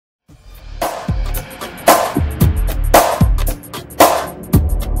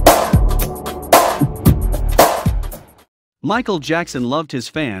Michael Jackson loved his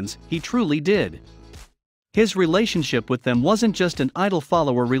fans, he truly did. His relationship with them wasn't just an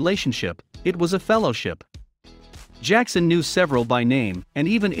idol-follower relationship, it was a fellowship. Jackson knew several by name, and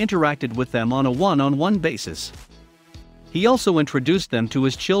even interacted with them on a one-on-one basis. He also introduced them to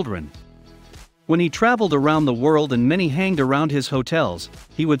his children. When he traveled around the world and many hanged around his hotels,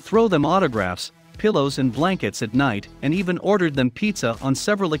 he would throw them autographs, pillows and blankets at night, and even ordered them pizza on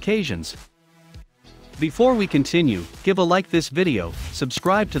several occasions. Before we continue, give a like this video,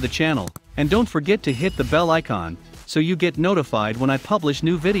 subscribe to the channel, and don't forget to hit the bell icon, so you get notified when I publish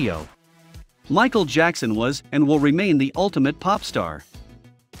new video. Michael Jackson was, and will remain, the ultimate pop star.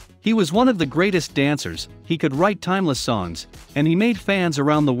 He was one of the greatest dancers, he could write timeless songs, and he made fans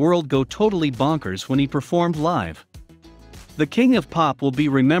around the world go totally bonkers when he performed live. The king of pop will be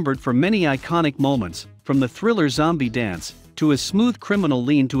remembered for many iconic moments, from the Thriller zombie dance, to his smooth criminal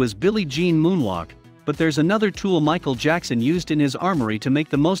lean to his Billie Jean moonwalk, but there's another tool Michael Jackson used in his armory to make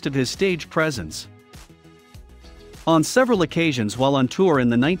the most of his stage presence. On several occasions while on tour in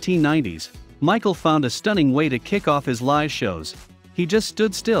the 1990s, Michael found a stunning way to kick off his live shows. He just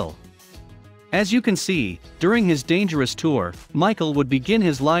stood still. As you can see, during his Dangerous tour, Michael would begin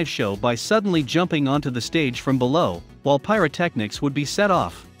his live show by suddenly jumping onto the stage from below, while pyrotechnics would be set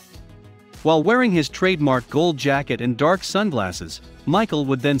off. While wearing his trademark gold jacket and dark sunglasses, Michael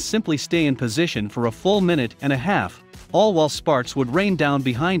would then simply stay in position for a full minute and a half, all while sparks would rain down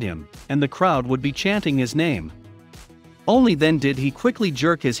behind him, and the crowd would be chanting his name. Only then did he quickly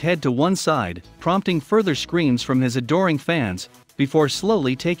jerk his head to one side, prompting further screams from his adoring fans, before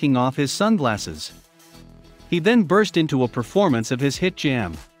slowly taking off his sunglasses. He then burst into a performance of his hit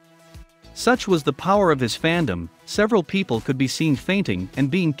jam. Such was the power of his fandom, several people could be seen fainting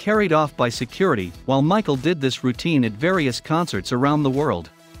and being carried off by security while Michael did this routine at various concerts around the world.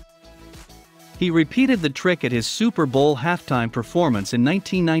 He repeated the trick at his Super Bowl halftime performance in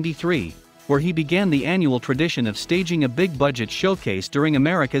 1993, where he began the annual tradition of staging a big-budget showcase during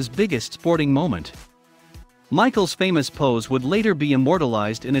America's biggest sporting moment. Michael's famous pose would later be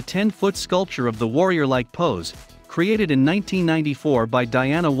immortalized in a 10-foot sculpture of the warrior-like pose, created in 1994 by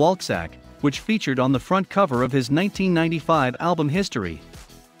Diana Walczak, which featured on the front cover of his 1995 album History.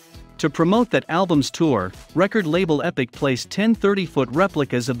 To promote that album's tour, record label Epic placed 10 30-foot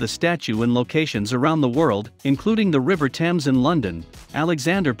replicas of the statue in locations around the world, including the River Thames in London,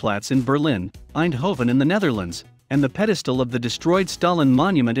 Alexanderplatz in Berlin, Eindhoven in the Netherlands, and the pedestal of the destroyed Stalin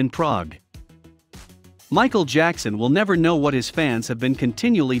Monument in Prague. Michael Jackson will never know what his fans have been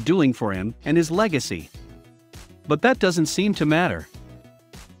continually doing for him and his legacy. But that doesn't seem to matter.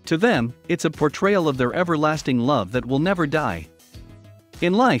 To them, it's a portrayal of their everlasting love that will never die.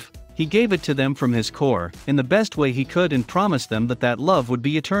 In life, he gave it to them from his core, in the best way he could, and promised them that that love would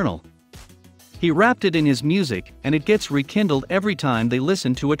be eternal. He wrapped it in his music, and it gets rekindled every time they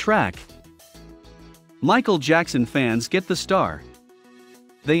listen to a track. Michael Jackson fans get the star.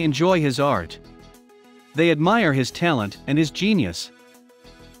 They enjoy his art. They admire his talent and his genius.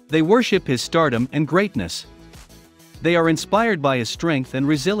 They worship his stardom and greatness. They are inspired by his strength and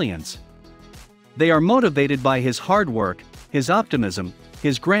resilience. They are motivated by his hard work, his optimism,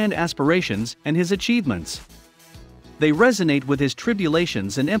 his grand aspirations, and his achievements. They resonate with his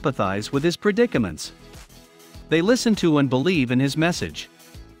tribulations and empathize with his predicaments. They listen to and believe in his message.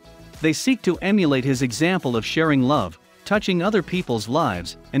 They seek to emulate his example of sharing love, touching other people's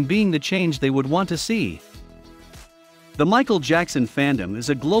lives, and being the change they would want to see. The Michael Jackson fandom is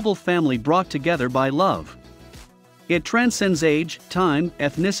a global family brought together by love. It transcends age, time,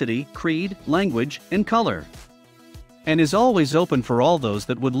 ethnicity, creed, language, and color, and is always open for all those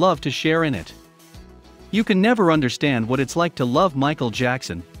that would love to share in it. You can never understand what it's like to love Michael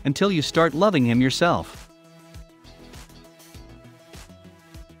Jackson until you start loving him yourself.